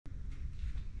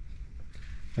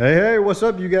Hey, what's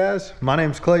up you guys? My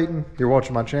name's Clayton. You're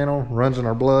watching my channel, Runs in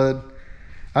Our Blood.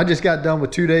 I just got done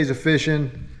with 2 days of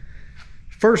fishing.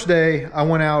 First day, I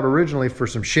went out originally for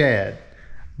some shad,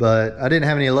 but I didn't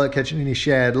have any luck catching any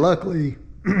shad. Luckily,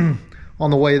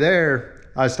 on the way there,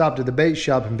 I stopped at the bait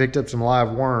shop and picked up some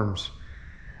live worms.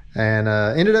 And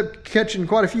ended up catching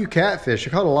quite a few catfish. I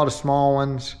caught a lot of small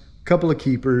ones, a couple of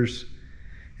keepers.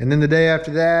 And then the day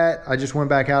after that, I just went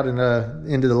back out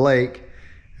into the lake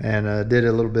and did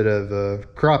a little bit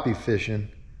of crappie fishing,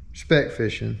 speck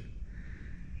fishing.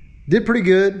 Did pretty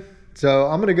good. So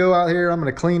I'm gonna go out here, I'm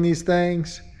gonna clean these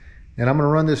things, and I'm gonna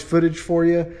run this footage for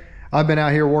you. I've been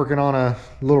out here working on a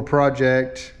little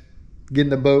project,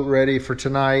 getting the boat ready for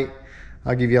tonight.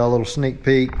 I'll give you all a little sneak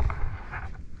peek.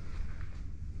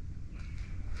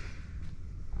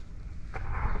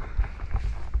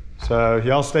 So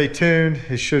y'all stay tuned,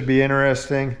 it should be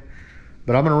interesting.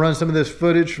 But I'm gonna run some of this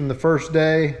footage from the first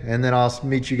day, and then I'll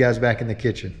meet you guys back in the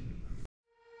kitchen.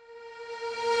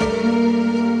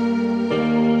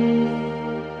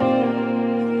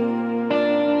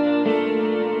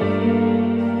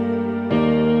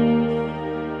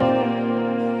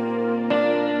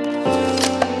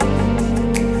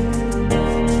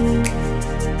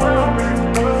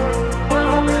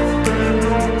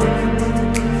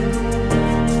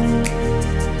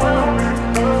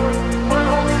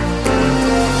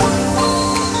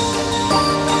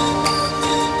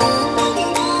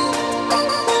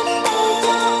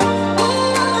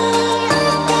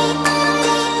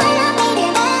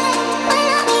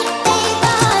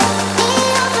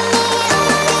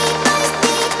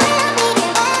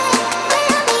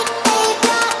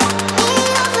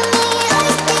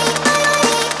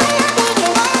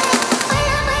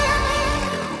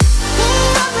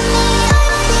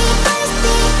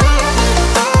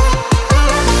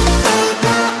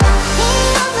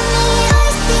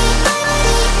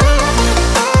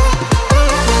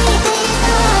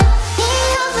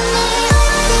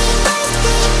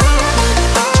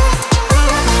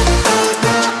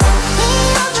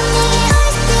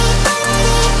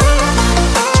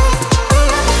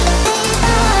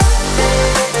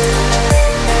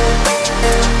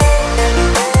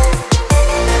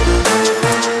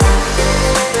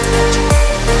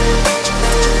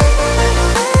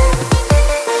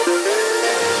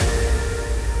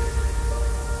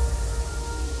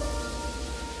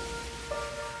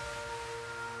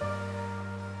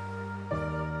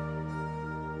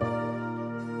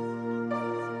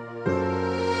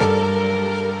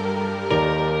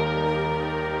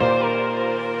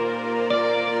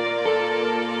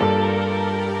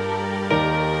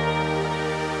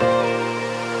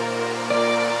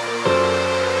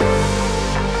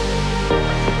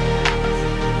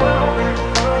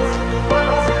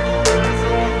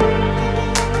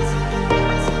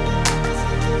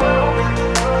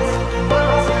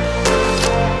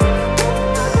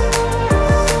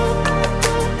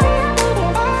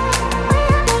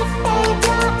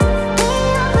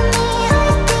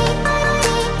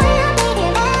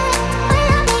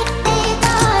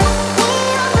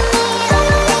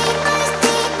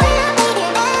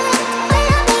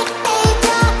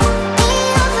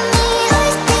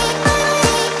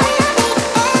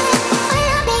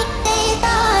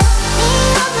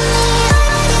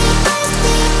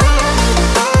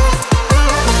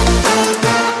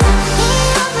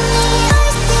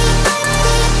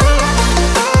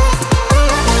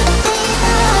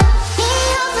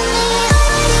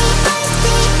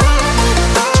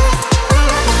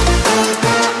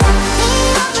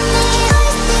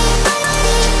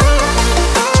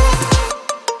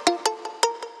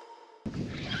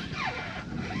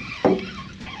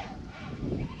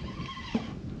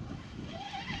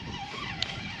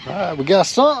 All right, we got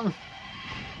something.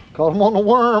 Caught him on the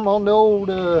worm on the old,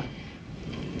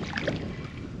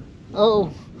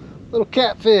 little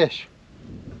catfish.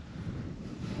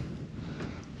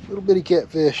 Little bitty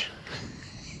catfish.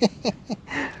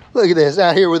 Look at this,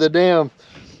 out here with a damn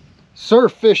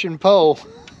surf fishing pole.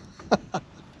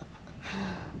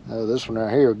 Oh, this one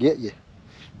right here will get you.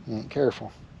 You ain't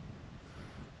careful.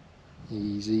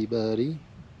 Easy, buddy.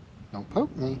 Don't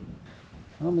poke me.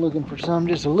 I'm looking for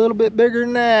something just a little bit bigger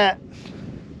than that.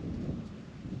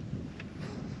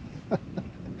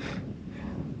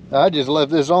 I just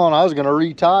left this on. I was going to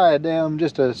retie it down,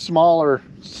 just a smaller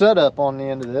setup on the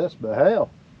end of this, but hell.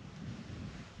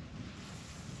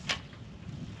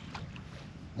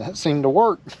 That seemed to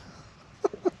work.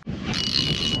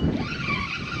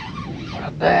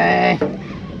 Dang.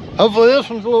 Hopefully this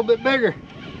one's a little bit bigger.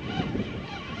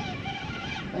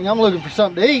 I think I'm looking for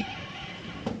something to eat.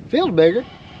 Feels bigger.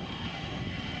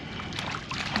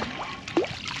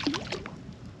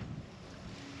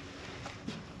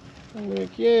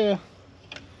 Heck yeah.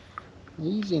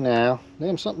 Easy now.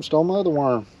 Damn, something stole my other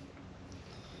worm.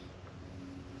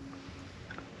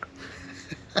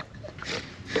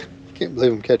 Can't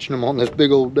believe I'm catching them on this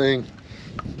big old dang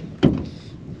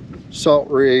salt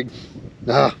rig.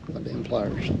 Ah, my damn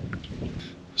pliers.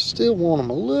 Still want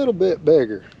them a little bit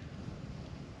bigger.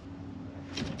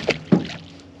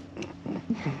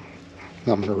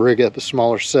 I'm gonna rig up a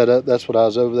smaller setup. That's what I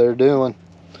was over there doing.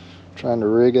 Trying to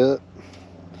rig up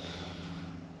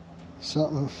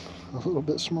something a little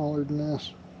bit smaller than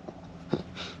this.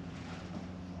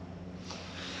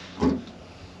 I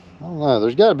don't know,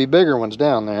 there's gotta be bigger ones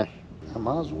down there. I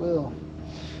might as well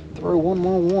throw one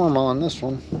more worm on this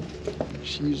one.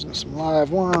 Just using some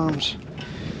live worms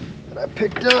that I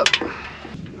picked up.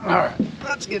 All right,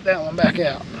 let's get that one back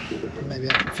out. Maybe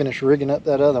I can finish rigging up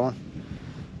that other one.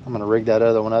 I'm gonna rig that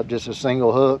other one up just a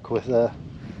single hook with a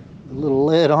little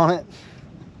lid on it.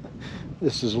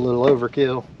 This is a little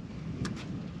overkill.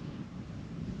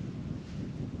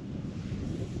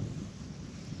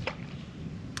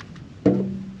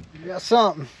 You got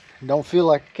something. Don't feel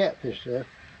like a catfish though.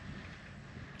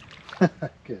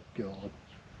 Good God.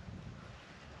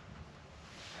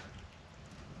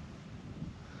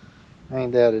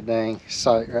 Ain't that a dang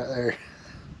sight right there.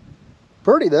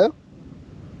 Pretty though.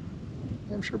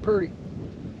 I'm sure pretty.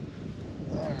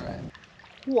 Alright.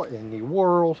 What in the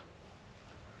world?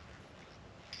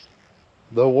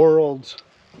 The world's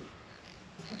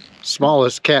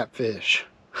smallest catfish.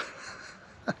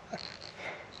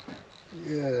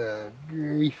 Yeah,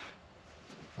 grief.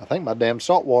 I think my damn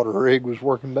saltwater rig was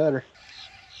working better.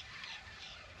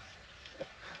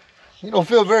 He don't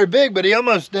feel very big, but he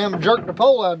almost damn jerked the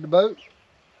pole out of the boat.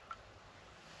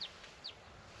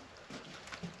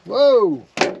 Whoa!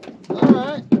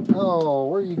 Alright. Oh,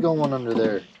 where are you going under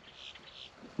there?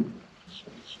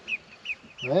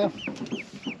 Well,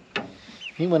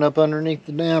 he went up underneath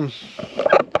the dam,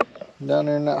 down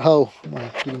there in that hole. I'm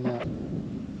gonna get him out.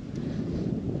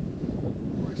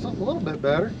 Something a little bit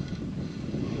better.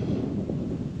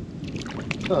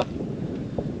 Huh.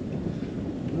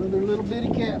 Another little bitty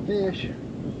catfish.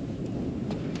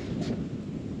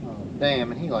 Oh,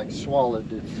 damn, and he like swallowed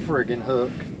the friggin'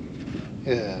 hook.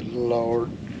 Good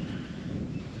Lord.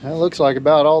 That looks like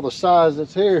about all the size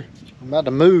that's here. I'm about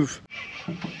to move.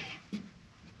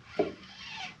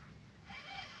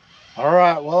 All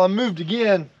right, well, I moved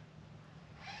again.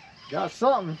 Got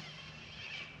something.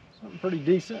 Something pretty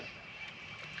decent.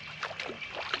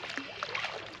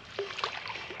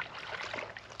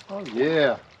 Oh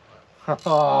yeah.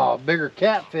 Oh, bigger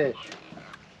catfish.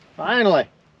 Finally.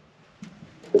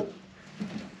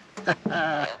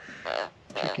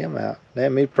 Check him out.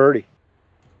 Damn, he's pretty.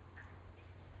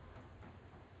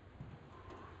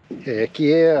 Heck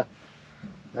yeah.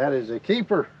 That is a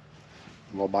keeper.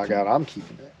 Well, by God, I'm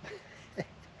keeping it.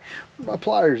 Where'd my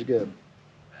pliers go?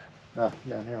 Oh,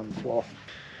 down here on the floor.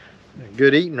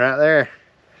 Good eating right there.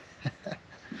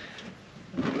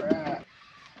 Right.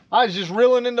 I was just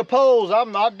reeling in the poles.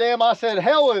 I said,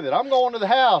 hell with it. I'm going to the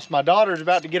house. My daughter's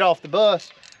about to get off the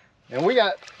bus, and we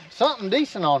got something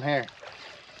decent on here.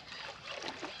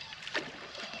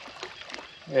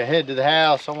 Yeah, head to the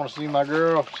house. I want to see my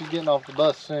girl. She's getting off the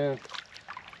bus soon.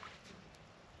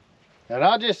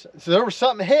 And so there was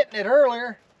something hitting it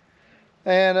earlier,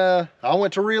 and I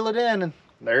went to reel it in, and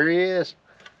there he is.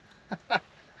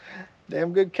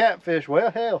 Damn good catfish. Well,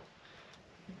 hell.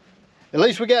 At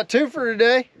least we got two for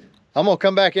today. I'm gonna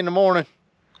come back in the morning.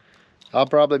 I'll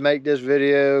probably make this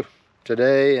video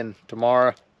today and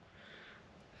tomorrow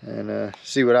and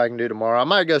see what I can do tomorrow. I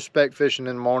might go speck fishing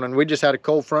in the morning. We just had a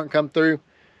cold front come through.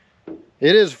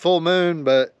 It is a full moon,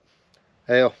 but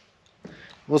hell,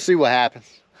 we'll see what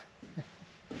happens.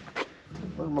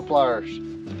 Where's my pliers?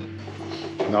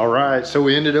 All right, so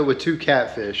we ended up with two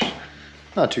catfish.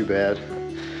 Not too bad.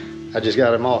 I just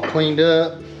got them all cleaned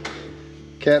up.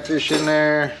 Catfish in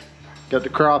there, got the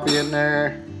crappie in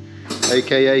there,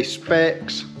 aka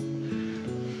Specks.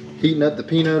 Heating up the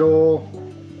peanut oil.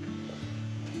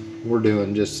 We're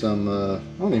doing just some, I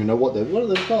don't even know what are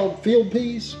they called? Field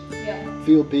peas? Yeah.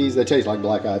 Field peas, they taste like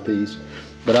black eyed peas.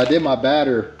 But I did my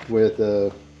batter with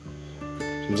some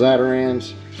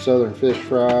Zatarans, southern fish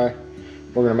fry.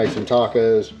 We're gonna make some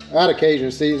tacos. I had a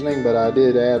Cajun seasoning, but I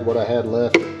did add what I had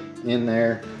left in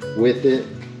there with it.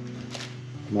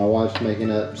 My wife's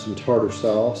making up some tartar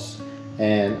sauce,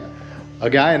 and a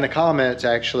guy in the comments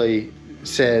actually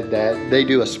said that they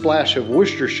do a splash of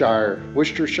Worcestershire,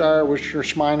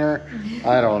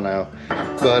 I don't know,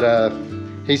 but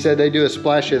he said they do a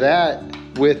splash of that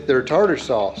with their tartar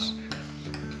sauce,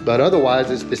 but otherwise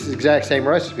it's this exact same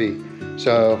recipe.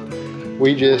 So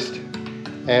we just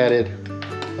added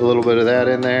a little bit of that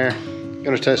in there.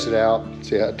 Gonna test it out,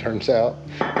 see how it turns out.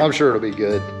 I'm sure it'll be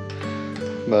good.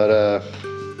 But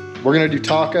we're gonna do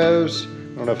tacos.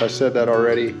 I don't know if I said that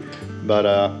already, but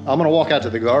I'm gonna walk out to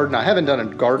the garden. I haven't done a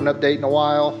garden update in a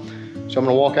while, so I'm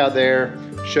gonna walk out there,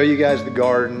 show you guys the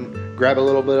garden, grab a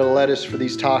little bit of lettuce for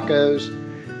these tacos,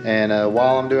 and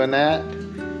while I'm doing that,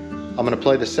 I'm gonna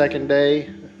play the second day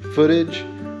footage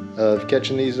of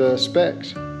catching these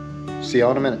specks. See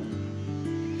y'all in a minute.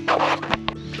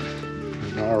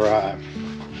 All right,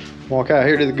 walk out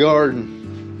here to the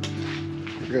garden,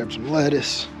 grab some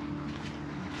lettuce.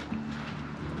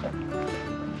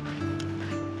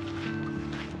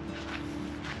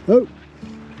 Oh,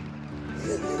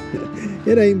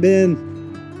 it ain't been,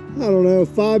 I don't know,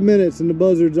 5 minutes and the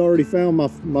buzzard's already found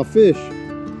my fish.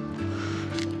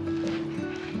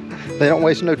 They don't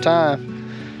waste no time.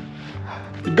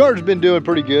 The garden's been doing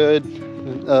pretty good.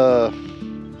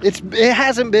 It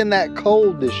hasn't been that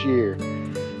cold this year.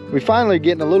 We finally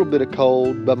getting a little bit of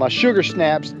cold, but my sugar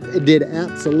snaps, it did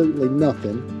absolutely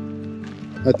nothing.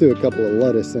 I threw a couple of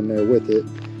lettuce in there with it.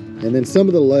 And then some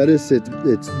of the lettuce,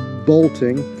 it's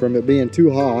bolting from it being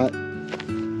too hot.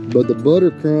 But the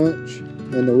butter crunch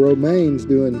and the romaine's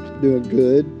doing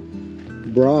good.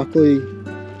 Broccoli,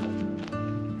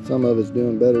 some of it's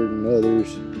doing better than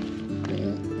others.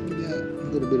 We got a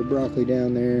little bit of broccoli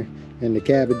down there. And the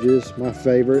cabbages, my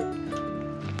favorite,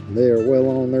 they are well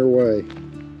on their way.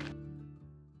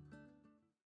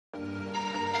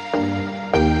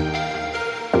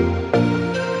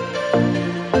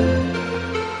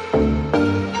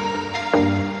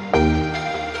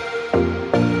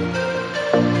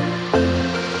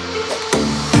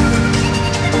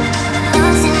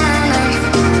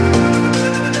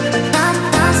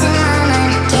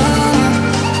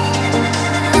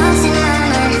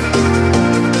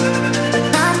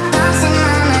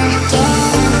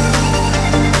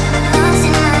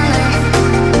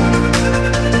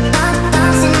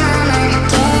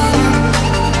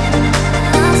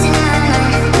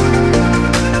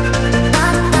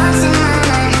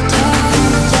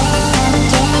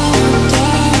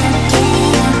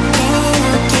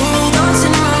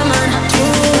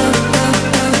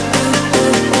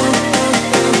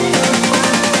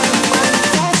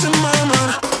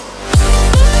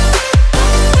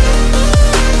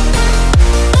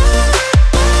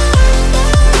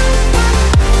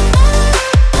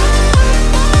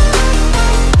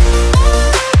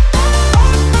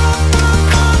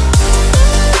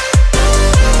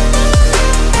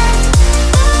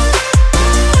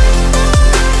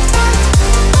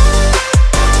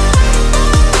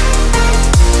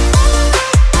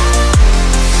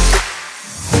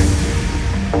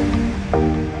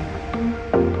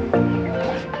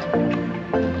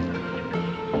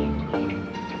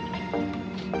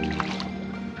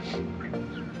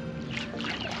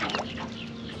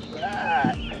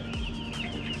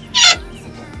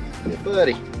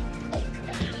 Buddy.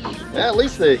 Yeah, at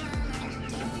least they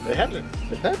had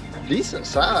decent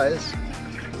size.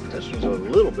 This one's a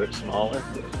little bit smaller.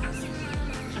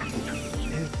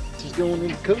 Yeah, just going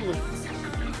in the cooler.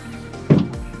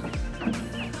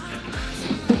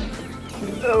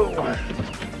 Oh,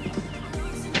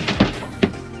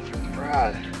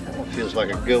 right. That one feels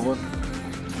like a good one.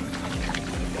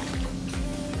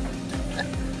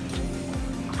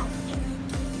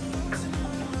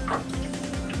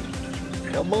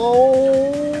 Come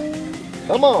on,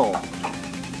 come on.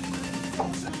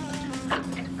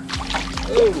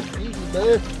 Oh, easy,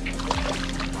 bud.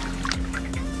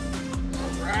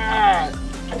 All right.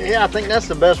 Yeah, I think that's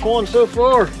the best one so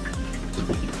far.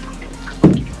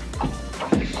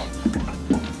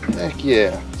 Heck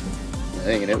yeah.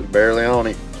 Dang it, it was barely on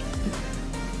him.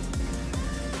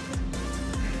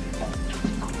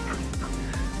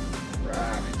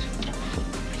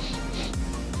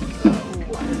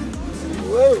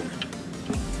 Whoa.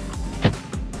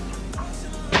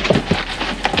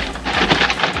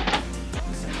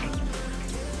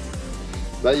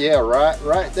 But yeah, right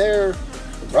there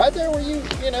where you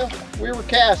know, we were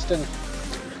casting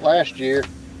last year.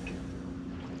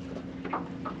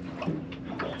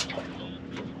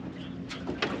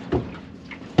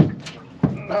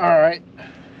 All right.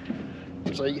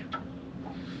 See,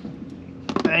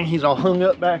 dang, he's all hung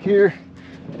up back here.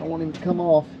 I don't want him to come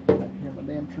off. Here's my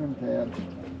damn trim tab.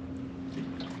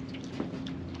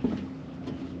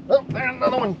 Oh, there's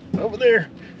another one over there.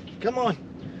 Come on.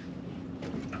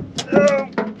 Oh.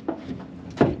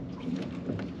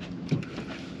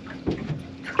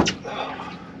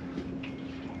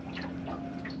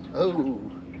 Oh,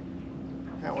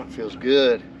 that one feels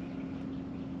good.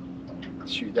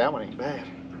 Shoot, that one ain't bad.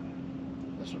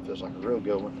 This one feels like a real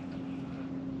good one.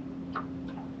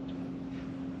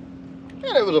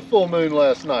 And it was a full moon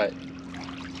last night.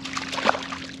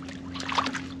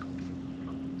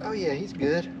 Oh yeah, he's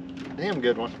good. Damn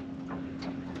good one.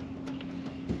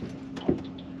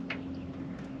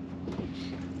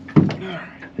 Alright.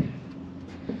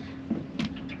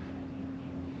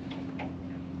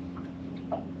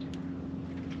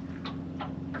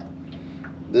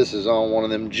 This is on one of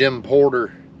them Jim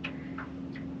Porter.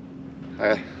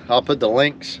 I'll put the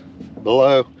links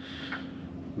below,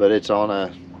 but it's on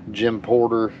a Jim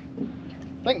Porter.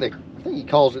 I think he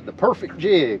calls it the perfect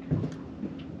jig.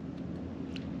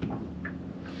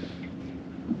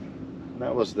 And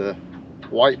that was the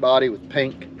white body with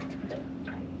pink.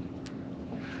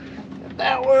 And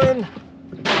that one.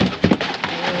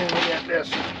 And we got this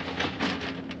one.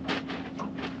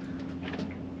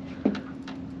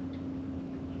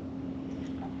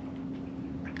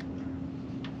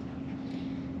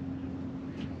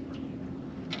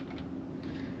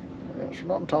 That's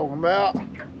what I'm talking about.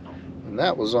 And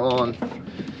that was on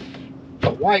the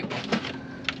white one.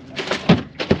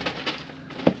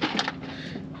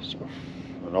 So,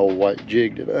 an old white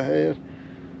jig that I had.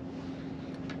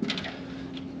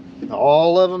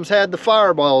 All of them's had the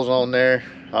fireballs on there.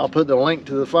 I'll put the link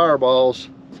to the fireballs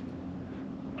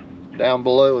down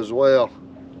below as well.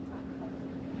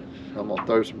 I'm gonna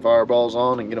throw some fireballs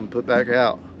on and get them put back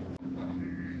out.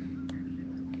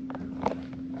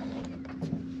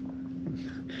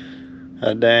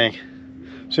 Dang.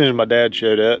 As soon as my dad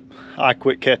showed up, I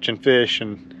quit catching fish,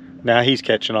 and now he's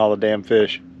catching all the damn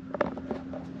fish.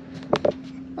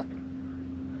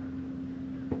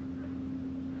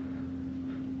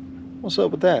 What's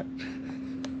up with that?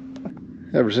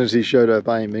 Ever since he showed up,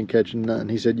 I ain't been catching nothing.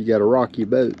 He said, you gotta rock your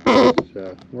boat.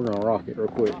 So we're gonna rock it real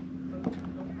quick.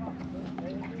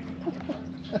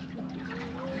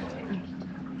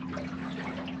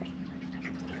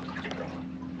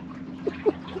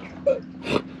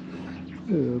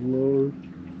 Good Lord.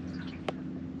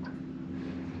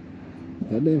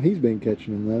 Goddamn, he's been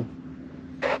catching them though.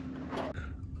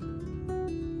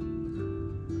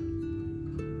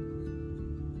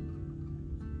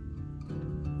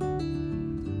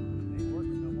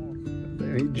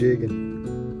 Damn, he's jigging.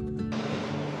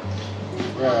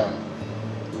 Right.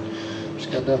 Just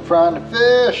got done frying the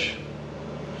fish.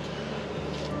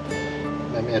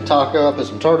 Made me a taco up with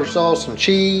some tartar sauce, some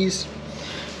cheese.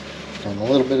 And a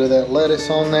little bit of that lettuce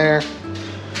on there.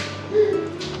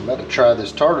 I'm about to try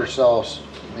this tartar sauce.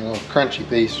 A little crunchy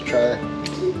piece to try.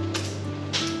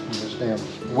 This damn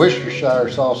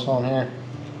Worcestershire sauce on here.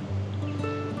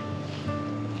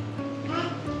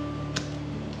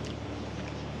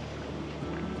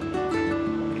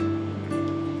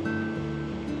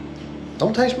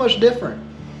 Don't taste much different.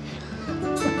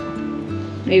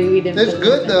 Maybe we didn't. It's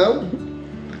good though.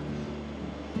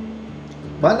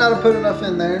 Might not have put enough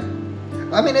in there.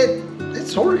 I mean, it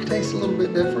sort of tastes a little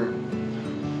bit different.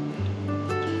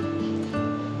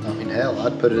 I mean, hell,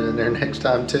 I'd put it in there next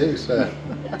time too, so.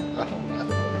 I don't know.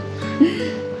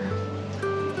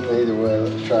 Either way,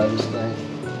 let's try this thing.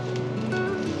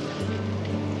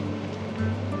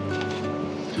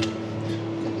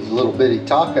 These little bitty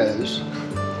tacos.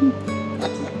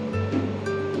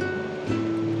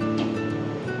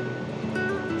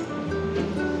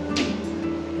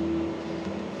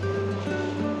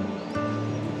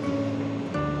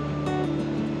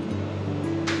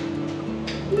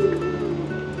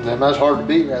 And that's hard to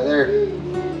beat right there.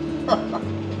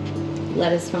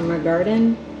 Lettuce from our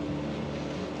garden.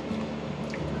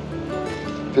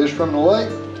 Fish from the lake.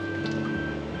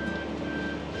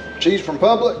 Cheese from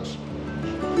Publix.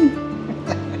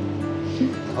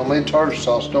 Homemade tartar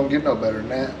sauce don't get no better than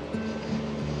that.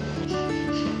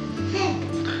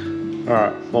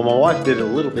 Alright, well my wife did it a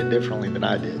little bit differently than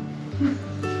I did.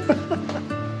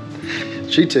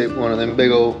 She took one of them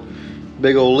big old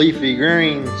leafy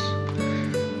greens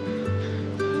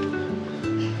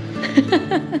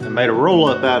and made a roll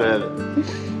up out of it.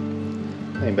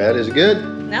 Ain't bad, is it good?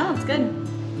 No, it's good.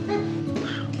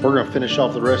 We're gonna finish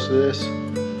off the rest of this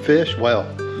fish. Well,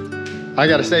 I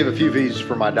gotta save a few pieces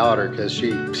for my daughter because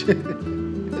she'd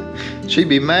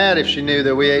be mad if she knew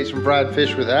that we ate some fried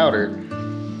fish without her.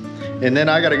 And then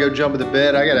I gotta go jump into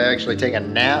bed. I gotta actually take a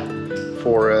nap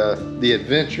for the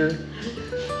adventure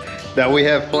that we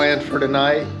have planned for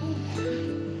tonight.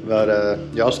 But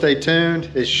y'all stay tuned.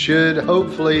 It should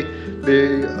hopefully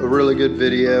be a really good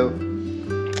video.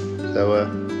 So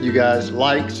you guys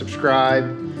like, subscribe,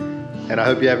 and I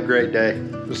hope you have a great day.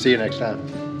 We'll see you next time.